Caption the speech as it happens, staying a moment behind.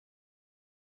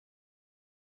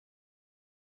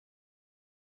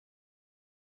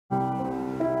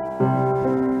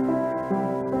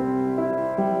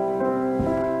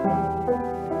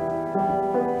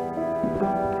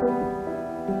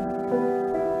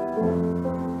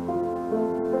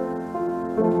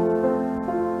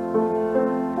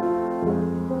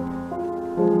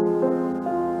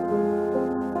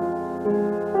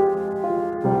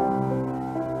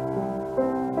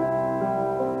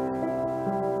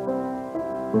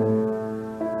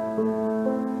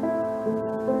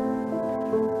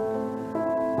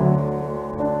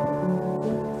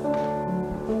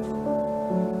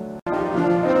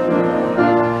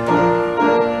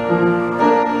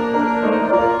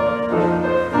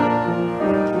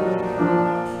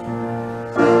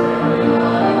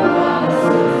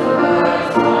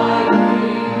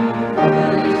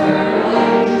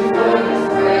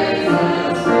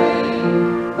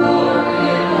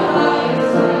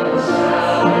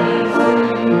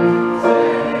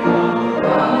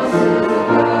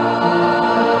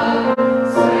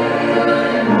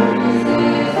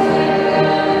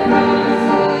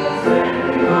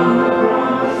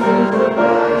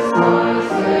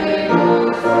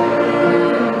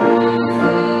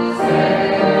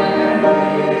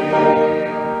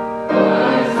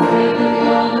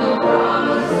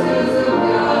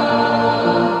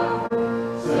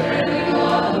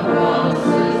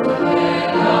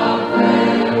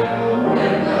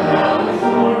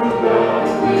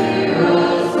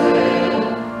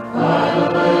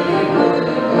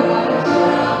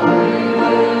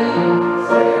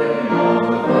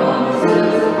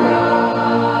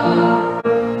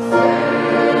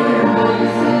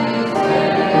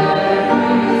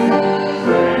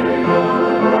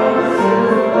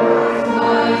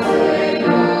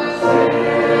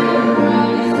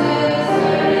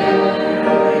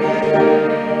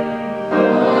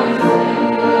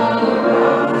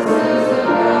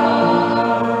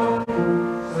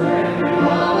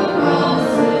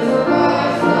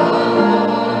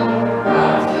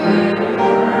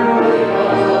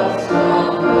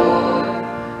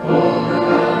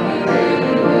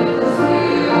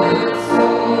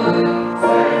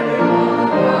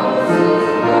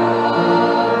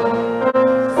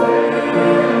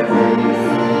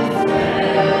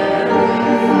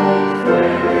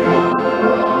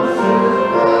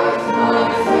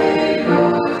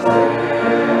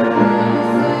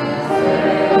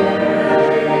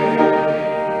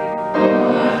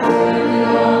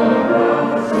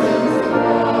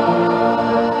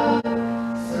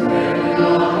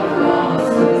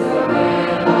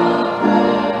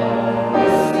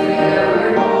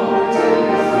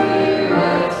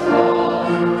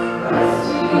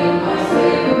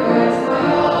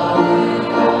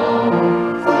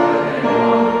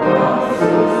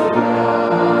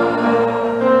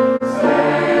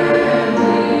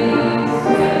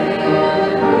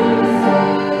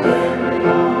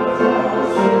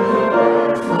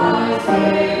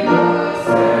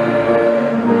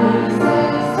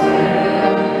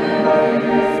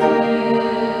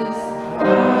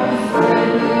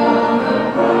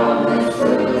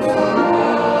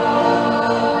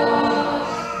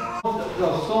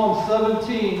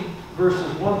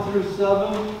verses 1 through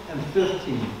 7 and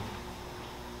 15.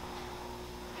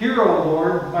 Hear, O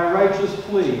Lord, my righteous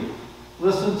plea.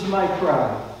 Listen to my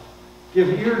cry. Give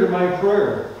ear to my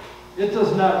prayer. It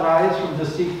does not rise from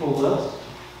deceitful lips.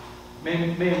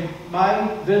 May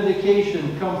my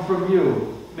vindication come from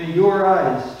you. May your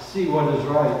eyes see what is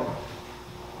right.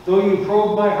 Though you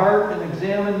probe my heart and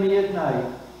examine me at night,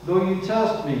 though you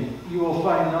test me, you will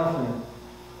find nothing.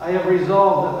 I have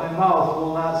resolved that my mouth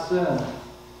will not sin.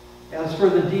 As for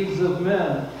the deeds of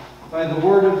men, by the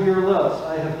word of your lips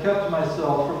I have kept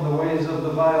myself from the ways of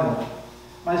the violent.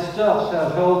 My steps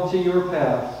have held to your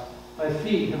paths. My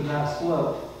feet have not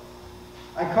slipped.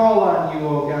 I call on you,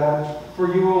 O God,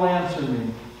 for you will answer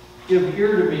me. Give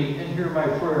ear to me and hear my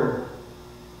prayer.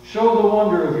 Show the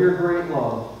wonder of your great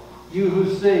love, you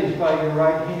who saves by your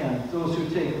right hand those who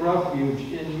take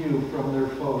refuge in you from their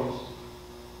foes.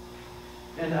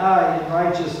 And I, in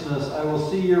righteousness, I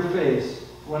will see your face.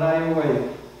 When I awake,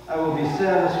 I will be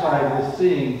satisfied with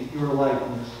seeing your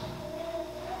likeness.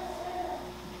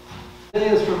 Today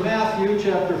is from Matthew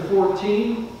chapter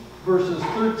 14, verses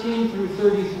 13 through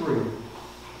 33.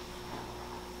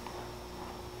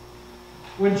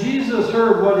 When Jesus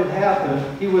heard what had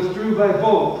happened, he withdrew by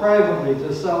boat privately to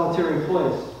a solitary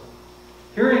place.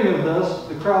 Hearing of this,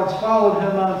 the crowds followed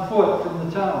him on foot from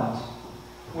the towns.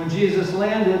 When Jesus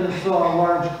landed and saw a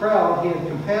large crowd, he had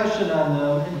compassion on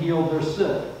them and healed their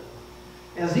sick.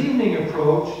 As evening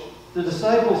approached, the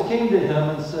disciples came to him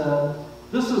and said,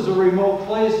 "This is a remote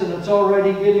place and it's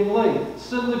already getting late.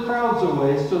 Send the crowds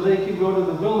away so they can go to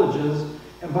the villages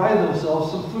and buy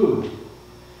themselves some food."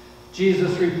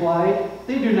 Jesus replied,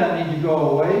 "They do not need to go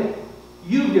away.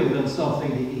 You give them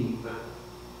something to eat."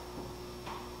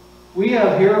 "We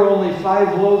have here only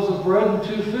 5 loaves of bread and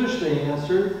 2 fish," they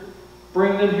answered.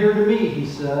 "Bring them here to me," he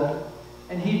said.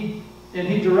 And he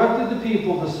directed the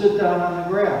people to sit down on the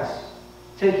grass.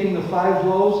 Taking the 5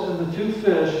 loaves and the 2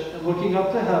 fish, and looking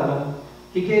up to heaven,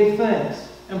 he gave thanks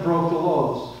and broke the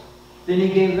loaves. Then he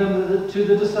gave them to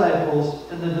the disciples,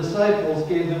 and the disciples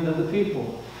gave them to the people.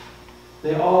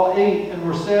 They all ate and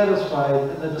were satisfied,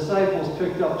 and the disciples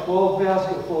picked up 12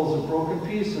 basketfuls of broken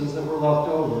pieces that were left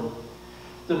over.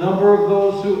 The number of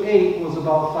those who ate was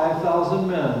about 5,000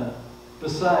 men,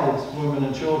 besides women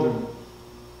and children.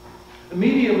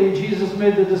 Immediately Jesus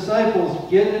made the disciples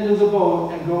get into the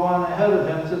boat and go on ahead of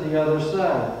him to the other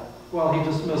side, while he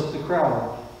dismissed the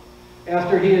crowd.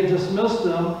 After he had dismissed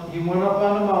them, he went up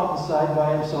on a mountainside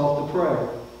by himself to pray.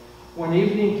 When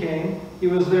evening came, he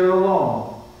was there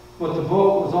alone, but the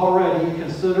boat was already a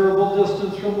considerable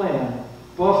distance from land,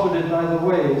 buffeted by the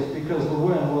waves because the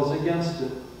wind was against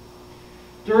it.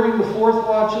 During the 4th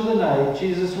watch of the night,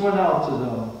 Jesus went out to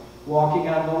them, walking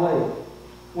on the lake.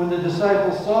 When the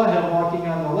disciples saw him walking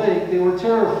on the lake, they were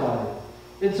terrified.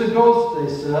 "It's a ghost,"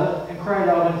 they said, and cried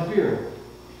out in fear.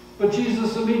 But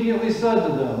Jesus immediately said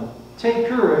to them, "Take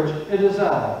courage, it is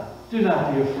I. Do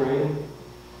not be afraid."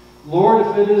 "Lord,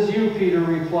 if it is you," Peter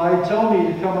replied, "tell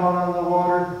me to come out on the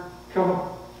water, come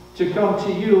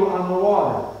to you on the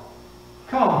water."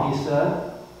 "Come," he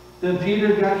said. Then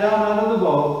Peter got down out of the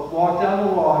boat, walked on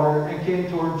the water, and came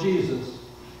toward Jesus.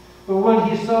 But when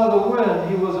he saw the wind,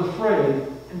 he was afraid,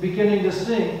 and beginning to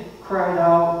sink, cried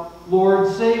out, "Lord,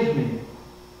 save me."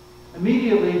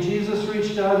 Immediately Jesus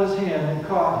reached out his hand and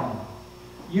caught him.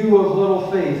 "You of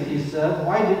little faith," he said,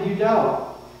 "why did you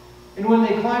doubt?" And when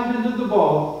they climbed into the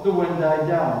boat, the wind died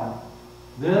down.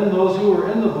 Then those who were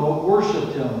in the boat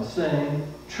worshipped him, saying,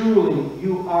 "Truly,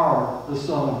 you are the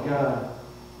Son of God."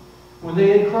 When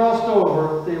they had crossed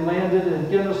over, they landed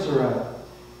in Gennesaret.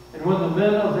 And when the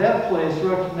men of that place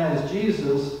recognized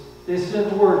Jesus, they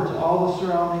sent word to all the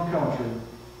surrounding country.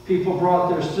 People brought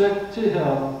their sick to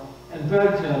him and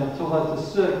begged him to let the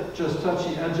sick just touch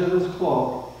the edge of his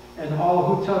cloak, and all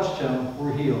who touched him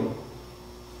were healed.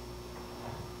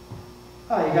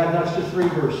 You got an extra 3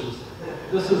 verses.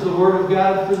 This is the word of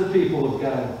God for the people of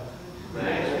God.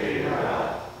 Thanks be to God.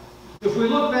 If we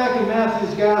look back in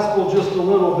Matthew's Gospel just a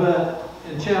little bit,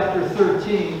 in chapter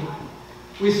 13,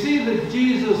 we see that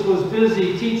Jesus was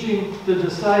busy teaching the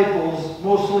disciples,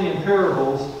 mostly in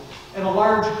parables, and a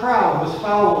large crowd was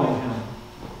following him.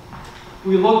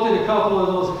 We looked at a couple of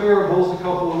those parables a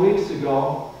couple of weeks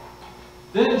ago.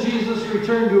 Then Jesus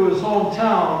returned to his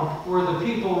hometown where the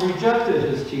people rejected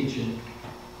his teaching.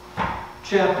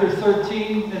 Chapter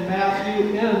 13 in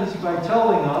Matthew ends by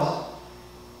telling us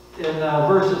in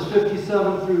verses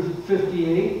 57 through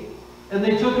 58, "And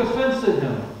they took offense at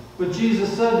him. But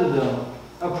Jesus said to them,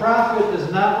 a prophet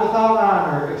is not without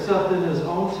honor except in his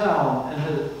own town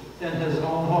and his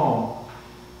own home.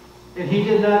 And he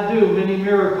did not do many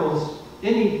miracles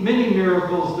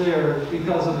there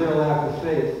because of their lack of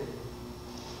faith."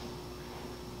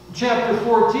 Chapter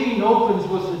 14 opens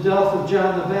with the death of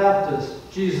John the Baptist,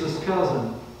 Jesus'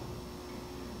 cousin.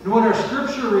 And when our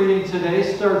scripture reading today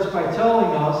starts by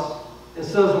telling us, it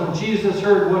says when Jesus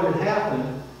heard what had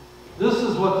happened, this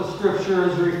is what the scripture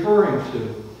is referring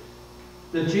to.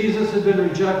 That Jesus had been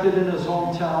rejected in his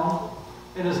hometown,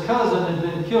 and his cousin had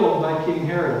been killed by King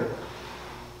Herod.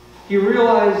 He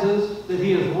realizes that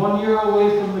he is 1 year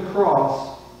away from the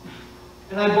cross,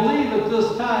 and I believe at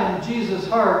this time Jesus'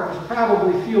 heart was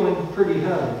probably feeling pretty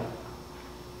heavy.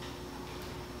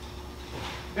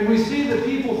 And we see that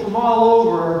people from all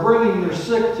over are bringing their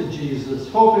sick to Jesus,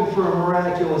 hoping for a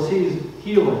miraculous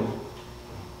healing.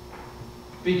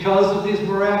 Because of these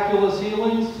miraculous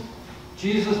healings,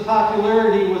 Jesus'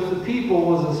 popularity with the people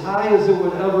was as high as it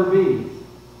would ever be.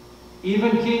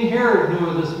 Even King Herod knew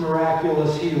of this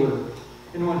miraculous healer.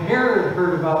 And when Herod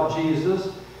heard about Jesus,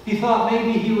 he thought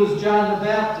maybe he was John the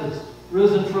Baptist,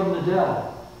 risen from the dead.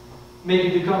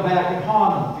 Maybe to come back and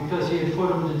haunt him because he had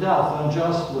put him to death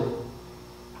unjustly.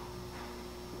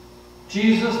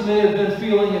 Jesus may have been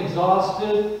feeling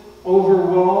exhausted,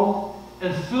 overwhelmed,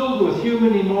 and filled with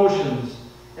human emotions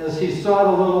as he sought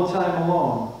a little time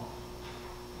alone.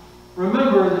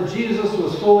 Remember that Jesus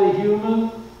was fully human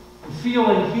and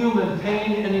feeling human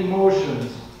pain and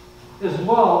emotions, as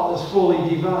well as fully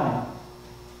divine.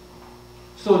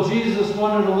 So Jesus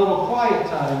wanted a little quiet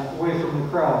time away from the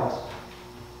crowds.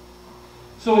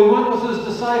 So he went with his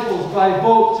disciples by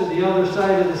boat to the other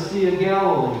side of the Sea of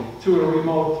Galilee, to a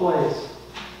remote place.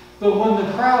 But when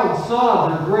the crowd saw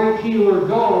their great healer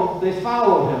go, they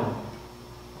followed him.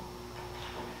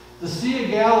 The Sea of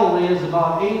Galilee is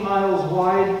about 8 miles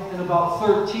wide and about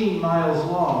 13 miles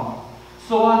long.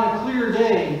 So on a clear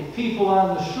day, people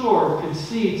on the shore could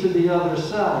see to the other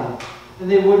side, and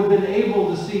they would have been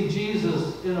able to see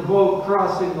Jesus in a boat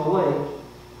crossing the lake,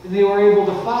 and they were able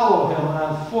to follow him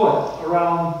on foot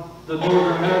around the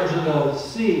northern edge of the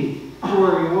sea to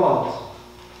where he was.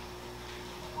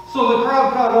 So the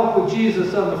crowd caught up with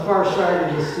Jesus on the far side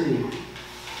of the sea.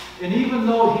 And even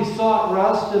though he sought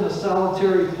rest in a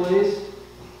solitary place,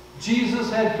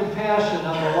 Jesus had compassion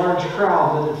on the large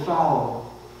crowd that had followed.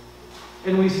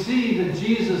 And we see that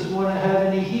Jesus went ahead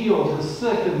and he healed the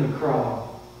sick in the crowd.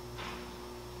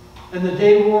 And the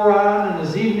day wore on, and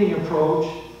as evening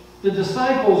approached, the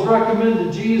disciples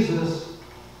recommended Jesus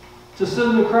to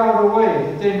send the crowd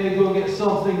away, that they may go get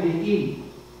something to eat,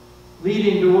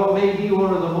 leading to what may be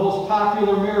one of the most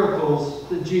popular miracles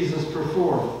that Jesus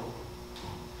performed.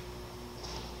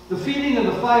 The feeding of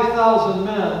the 5,000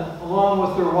 men, along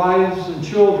with their wives and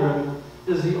children,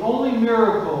 is the only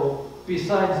miracle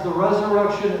besides the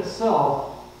resurrection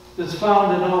itself that's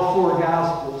found in all four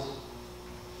Gospels.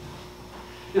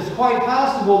 It's quite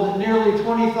possible that nearly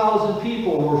 20,000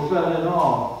 people were fed in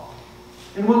all.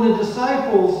 And when the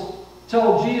disciples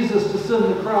tell Jesus to send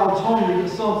the crowds home to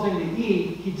get something to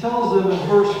eat, he tells them in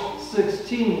verse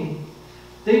 16,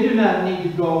 they do not need to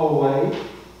go away.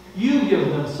 You give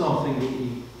them something to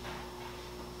eat.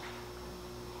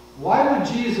 Why would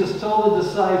Jesus tell the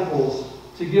disciples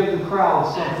to give the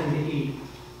crowd something to eat?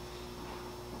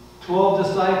 12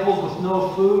 disciples with no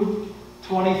food,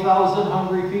 20,000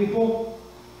 hungry people?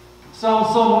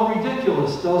 Sounds somewhat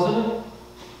ridiculous, doesn't it?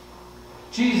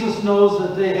 Jesus knows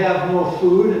that they have no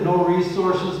food and no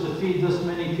resources to feed this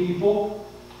many people.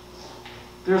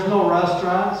 There's no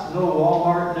restaurants, no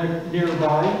Walmart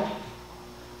nearby.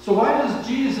 So why does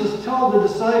Jesus tell the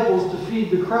disciples to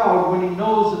feed the crowd when he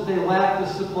knows that they lack the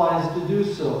supplies to do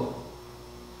so?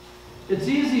 It's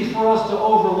easy for us to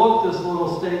overlook this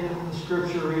little statement in the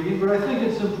scripture reading, but I think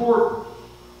it's important.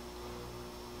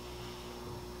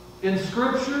 In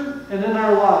Scripture and in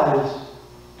our lives,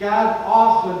 God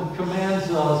often commands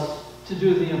us to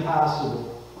do the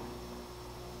impossible.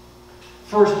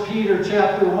 1 Peter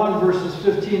chapter 1, verses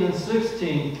 15 and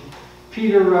 16,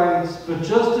 Peter writes, "But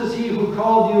just as he who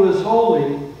called you is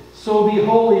holy, so be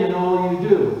holy in all you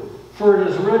do. For it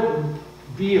is written,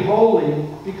 'Be holy,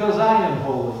 because I am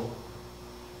holy.'"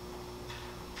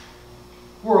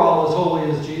 We're all as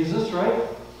holy as Jesus, right?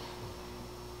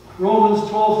 Romans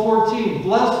 12:14,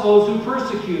 "Bless those who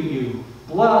persecute you.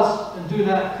 Bless and do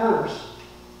not curse."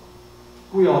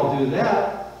 We all do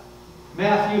that.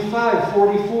 Matthew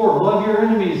 5:44, "Love your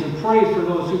enemies and pray for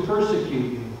those who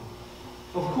persecute you."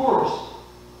 Of course.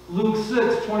 Luke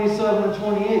 6:27 and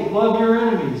 28, "Love your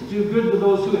enemies, do good to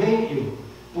those who hate you.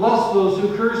 Bless those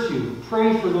who curse you.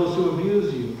 Pray for those who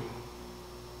abuse you."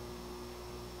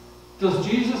 Does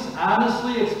Jesus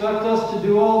honestly expect us to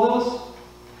do all this?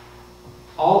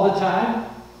 All the time?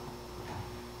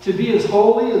 To be as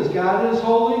holy as God is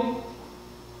holy?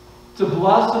 To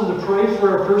bless and to pray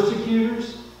for our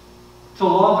persecutors? To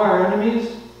love our enemies?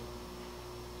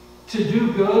 To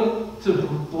do good? To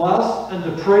bless and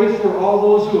to pray for all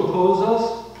those who oppose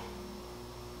us?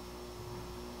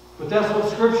 But that's what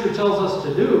Scripture tells us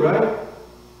to do, right?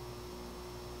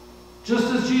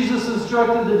 Just as Jesus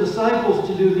instructed the disciples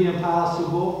to do the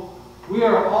impossible, we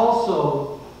are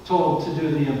also told to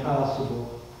do the impossible.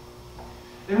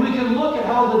 And we can look at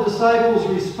how the disciples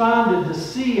responded to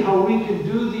see how we can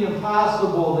do the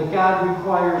impossible that God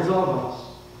requires of us.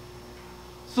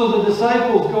 So the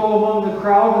disciples go among the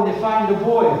crowd and they find a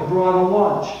boy who brought a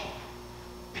lunch.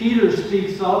 Peter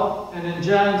speaks up, and in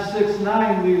John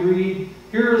 6:9 we read,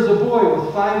 "Here is a boy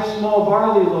with 5 small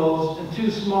barley loaves and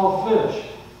 2 small fish.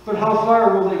 But how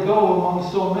far will they go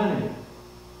among so many?"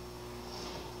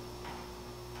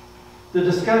 The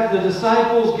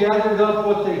disciples gathered up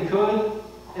what they could,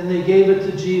 and they gave it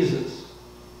to Jesus.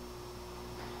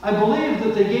 I believe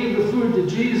that they gave the food to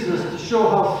Jesus to show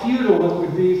how futile it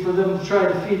would be for them to try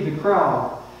to feed the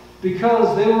crowd,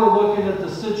 because they were looking at the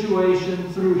situation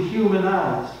through human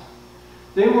eyes.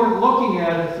 They weren't looking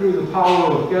at it through the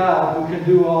power of God, who can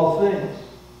do all things.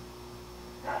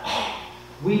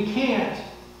 We can't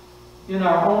in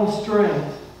our own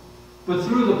strength, but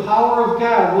through the power of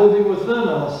God living within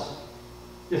us,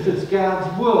 if it's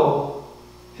God's will,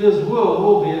 His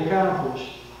will be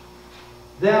accomplished.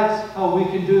 That's how we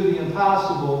can do the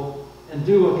impossible and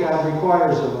do what God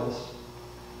requires of us,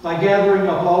 by gathering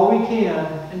up all we can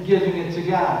and giving it to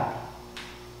God.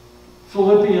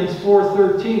 Philippians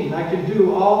 4:13, "I can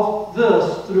do all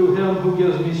this through Him who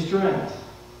gives me strength."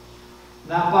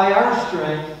 Not by our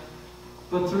strength,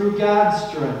 but through God's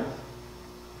strength.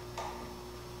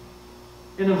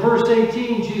 And in verse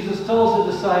 18, Jesus tells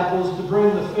the disciples to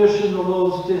bring the fish and the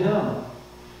loaves to him.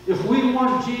 If we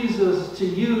want Jesus to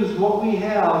use what we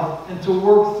have and to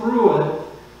work through it,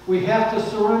 we have to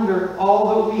surrender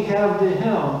all that we have to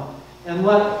him and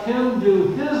let him do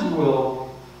his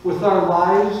will with our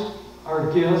lives,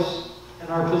 our gifts, and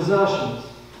our possessions.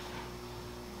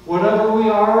 Whatever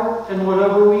we are and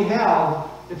whatever we have,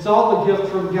 it's all a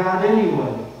gift from God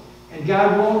anyway. And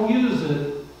God won't use it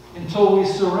until we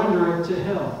surrender it to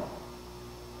him.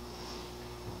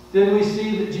 Then we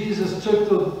see that Jesus took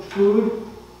the food,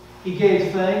 he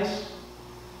gave thanks,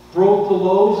 broke the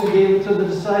loaves, and gave it to the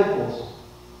disciples.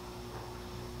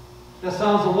 That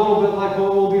sounds a little bit like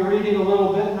what we'll be reading a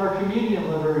little bit in our communion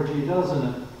liturgy,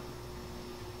 doesn't it?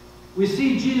 We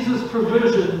see Jesus'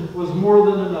 provision was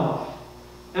more than enough.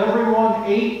 Everyone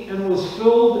ate and was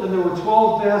filled, and there were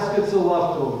 12 baskets of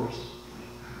leftovers.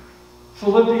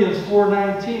 Philippians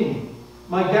 4:19,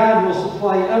 my God will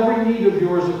supply every need of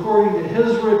yours according to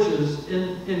his riches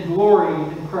in glory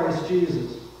in Christ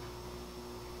Jesus.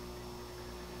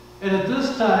 And at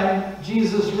this time,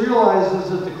 Jesus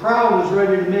realizes that the crowd is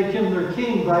ready to make him their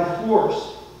king by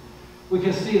force. We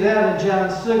can see that in John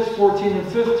 6:14 and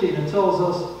 15. It tells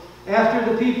us,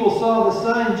 after the people saw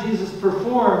the sign Jesus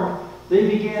performed, they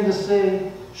began to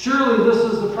say, surely this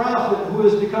is the prophet who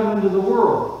is to come into the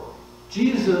world.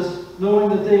 Jesus, knowing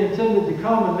that they intended to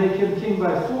come and make him king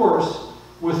by force,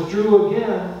 withdrew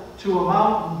again to a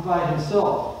mountain by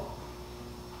himself.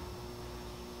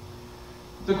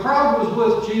 The crowd was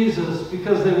with Jesus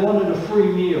because they wanted a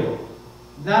free meal,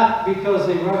 not because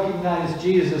they recognized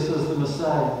Jesus as the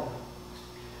Messiah.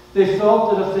 They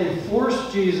felt that if they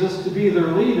forced Jesus to be their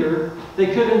leader, they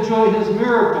could enjoy his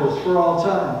miracles for all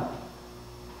time.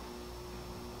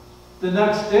 The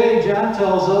next day, John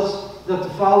tells us that the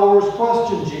followers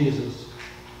questioned Jesus.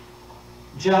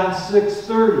 John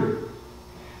 6:30.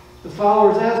 The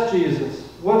followers asked Jesus,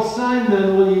 what sign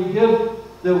then will you give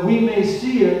that we may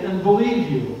see it and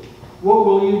believe you? What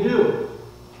will you do?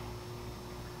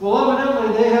 Well,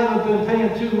 evidently they haven't been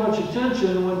paying too much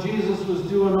attention when Jesus was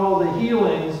doing all the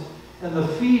healings and the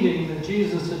feeding that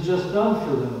Jesus had just done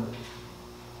for them.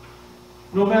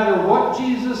 No matter what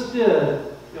Jesus did,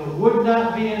 it would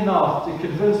not be enough to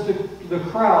convince the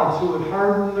crowds who had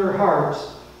hardened their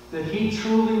hearts that he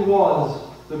truly was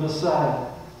the Messiah.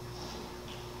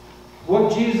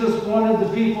 What Jesus wanted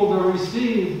the people to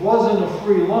receive wasn't a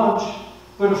free lunch,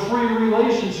 but a free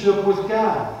relationship with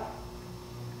God.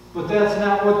 But that's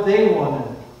not what they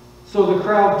wanted. So the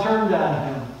crowd turned on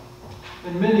him,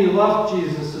 and many left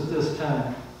Jesus at this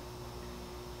time.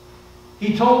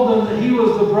 He told them that he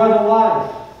was the bread of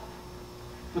life.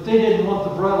 But they didn't want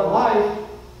the bread of life.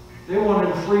 They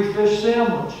wanted a free fish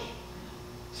sandwich.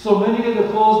 So many of the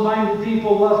closed-minded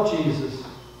people left Jesus.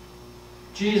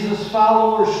 Jesus'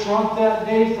 followers shrunk that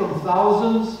day from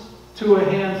thousands to a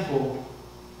handful.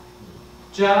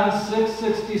 John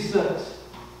 6:66.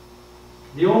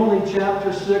 The only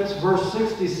chapter 6, verse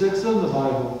 66 in the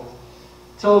Bible,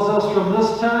 tells us from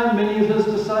this time many of his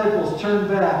disciples turned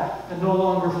back and no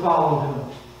longer followed him.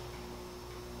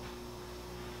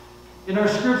 In our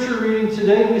scripture reading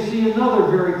today, we see another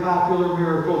very popular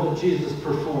miracle that Jesus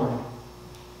performed.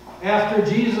 After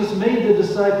Jesus made the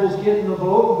disciples get in the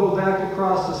boat and go back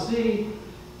across the sea,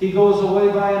 he goes away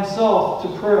by himself to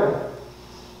pray.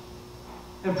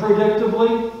 And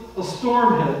predictably, a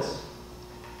storm hits.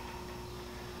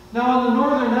 Now, on the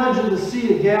northern edge of the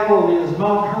Sea of Galilee is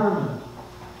Mount Hermon,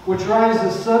 which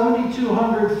rises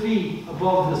 7,200 feet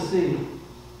above the sea.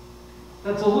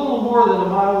 That's a little more than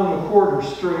 1.25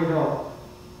 miles straight up.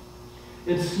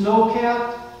 It's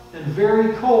snow-capped and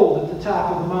very cold at the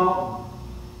top of the mountain.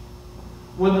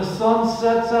 When the sun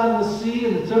sets on the sea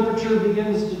and the temperature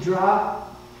begins to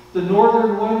drop, the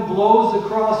northern wind blows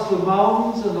across the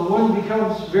mountains and the wind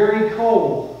becomes very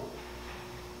cold.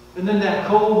 And then that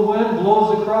cold wind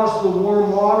blows across the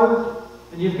warm water,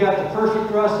 and you've got the perfect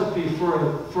recipe for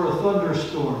a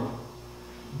thunderstorm.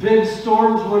 Big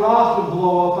storms would often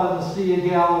blow up on the Sea of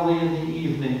Galilee in the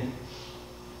evening.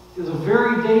 It was a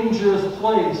very dangerous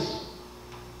place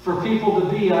for people to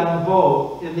be on a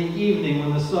boat in the evening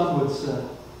when the sun would set.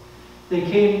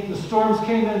 The storms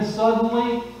came in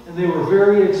suddenly, and they were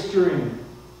very extreme.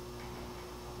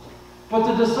 But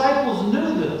the disciples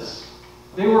knew this.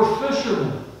 They were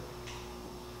fishermen.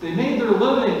 They made their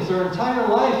livings, their entire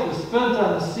life was spent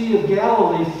on the Sea of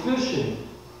Galilee fishing.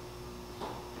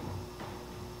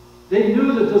 They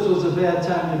knew that this was a bad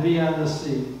time to be on the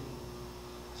sea.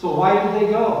 So why did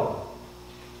they go?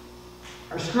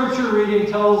 Our scripture reading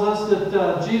tells us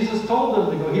that Jesus told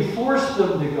them to go. He forced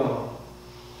them to go.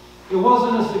 It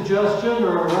wasn't a suggestion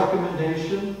or a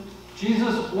recommendation.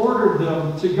 Jesus ordered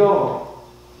them to go.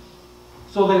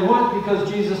 So they went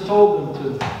because Jesus told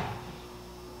them to.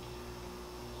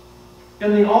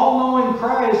 And the all-knowing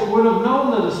Christ would have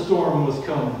known that a storm was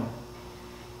coming.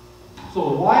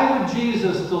 So why would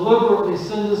Jesus deliberately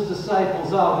send his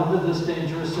disciples out into this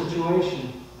dangerous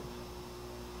situation?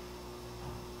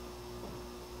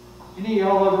 Any of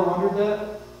y'all ever wondered that?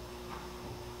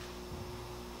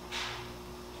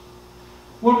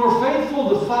 When we're faithful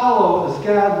to follow as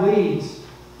God leads,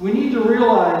 we need to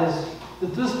realize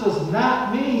that this does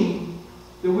not mean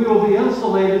that we will be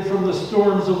insulated from the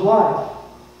storms of life.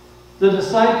 The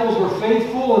disciples were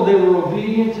faithful and they were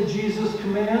obedient to Jesus'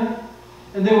 command,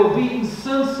 and they were beaten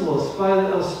senseless by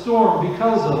a storm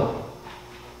because of it.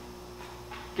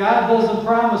 God doesn't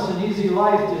promise an easy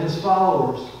life to his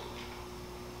followers.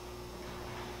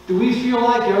 Do we feel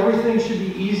like everything should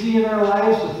be easy in our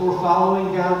lives if we're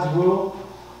following God's will?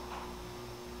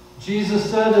 Jesus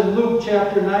said in Luke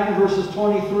chapter 9, verses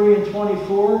 23 and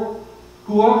 24,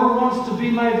 "Whoever wants to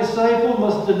be my disciple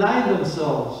must deny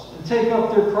themselves and take up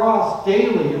their cross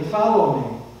daily and follow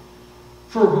me.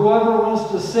 For whoever wants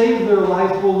to save their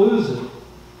life will lose it,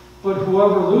 but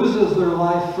whoever loses their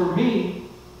life for me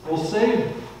will save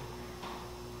it."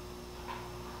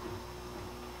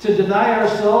 To deny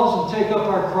ourselves and take up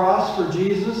our cross for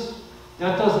Jesus,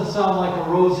 that doesn't sound like a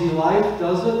rosy life,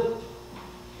 does it?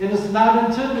 And it's not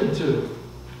intended to.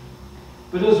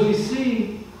 But as we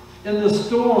see in the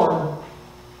storm,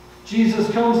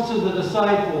 Jesus comes to the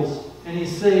disciples and he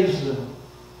saves them.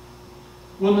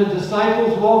 When the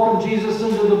disciples welcomed Jesus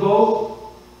into the boat,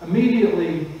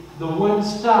 immediately the wind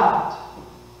stopped.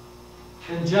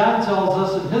 And John tells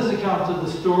us in his account of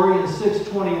the story in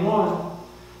 6:21,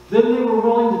 then they were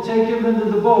willing to take him into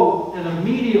the boat, and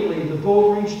immediately the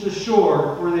boat reached the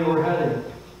shore where they were heading.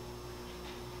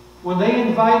 When they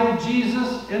invited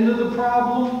Jesus into the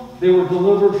problem, they were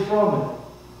delivered from it.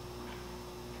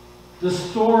 The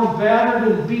storm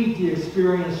battered and beat the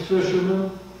experienced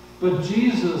fishermen, but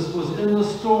Jesus was in the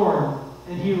storm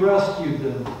and he rescued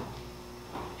them.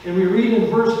 And we read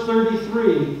in verse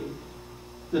 33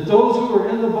 that those who were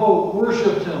in the boat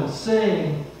worshiped him,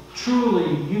 saying,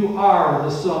 "Truly, you are the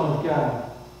Son of God."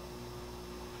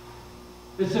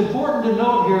 It's important to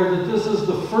note here that this is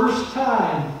the first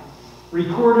time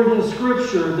recorded in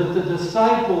Scripture that the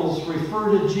disciples refer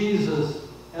to Jesus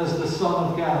as the Son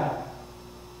of God.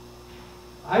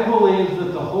 I believe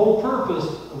that the whole purpose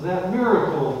of that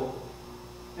miracle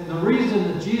and the reason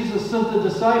that Jesus sent the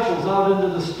disciples out into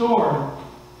the storm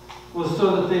was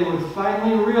so that they would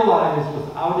finally realize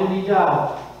without any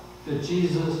doubt that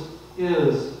Jesus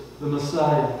is the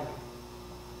Messiah.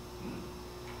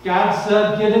 God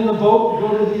said, "Get in the boat and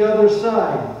go to the other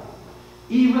side,"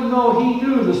 even though he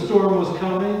knew the storm was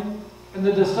coming, and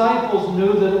the disciples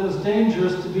knew that it was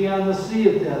dangerous to be on the sea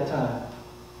at that time.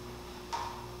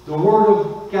 The Word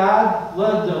of God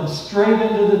led them straight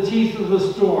into the teeth of the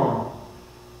storm,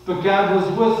 but God was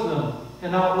with them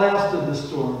and outlasted the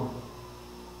storm.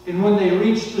 And when they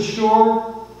reached the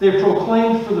shore, they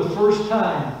proclaimed for the first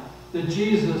time that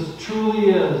Jesus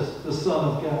truly is the Son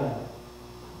of God.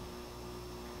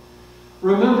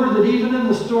 Remember that even in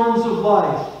the storms of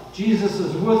life, Jesus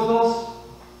is with us,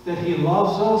 that he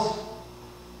loves us,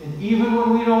 and even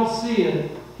when we don't see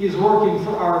it, he's working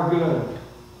for our good.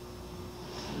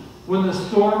 When the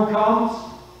storm comes,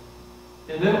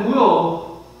 and it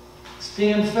will,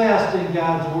 stand fast in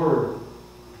God's Word.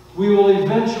 We will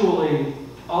eventually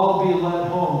all be led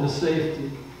home to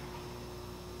safety.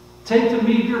 Take the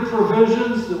meager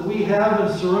provisions that we have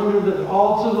and surrender them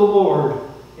all to the Lord,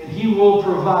 and he will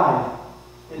provide.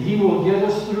 And he will get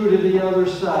us through to the other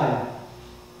side,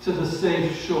 to the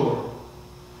safe shore.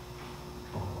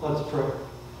 Let's pray.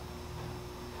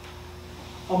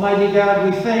 Almighty God,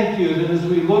 we thank you that as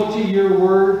we look to your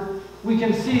word, we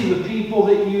can see the people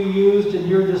that you used in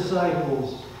your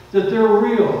disciples, that they're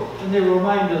real, and they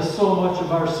remind us so much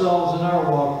of ourselves in our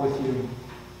walk with you.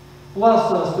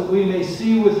 Bless us that we may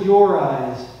see with your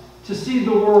eyes, to see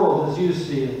the world as you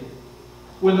see it.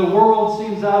 When the world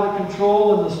seems out of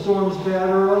control and the storms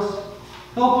batter us,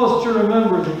 help us to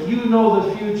remember that you know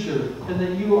the future and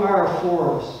that you are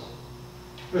for us.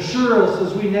 Assure us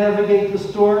as we navigate the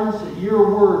storms that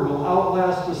your word will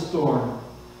outlast the storm.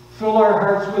 Fill our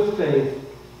hearts with faith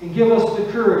and give us the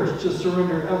courage to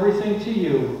surrender everything to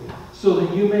you so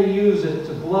that you may use it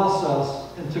to bless us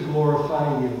and to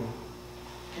glorify you.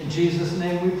 In Jesus'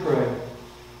 name we pray.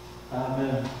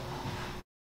 Amen.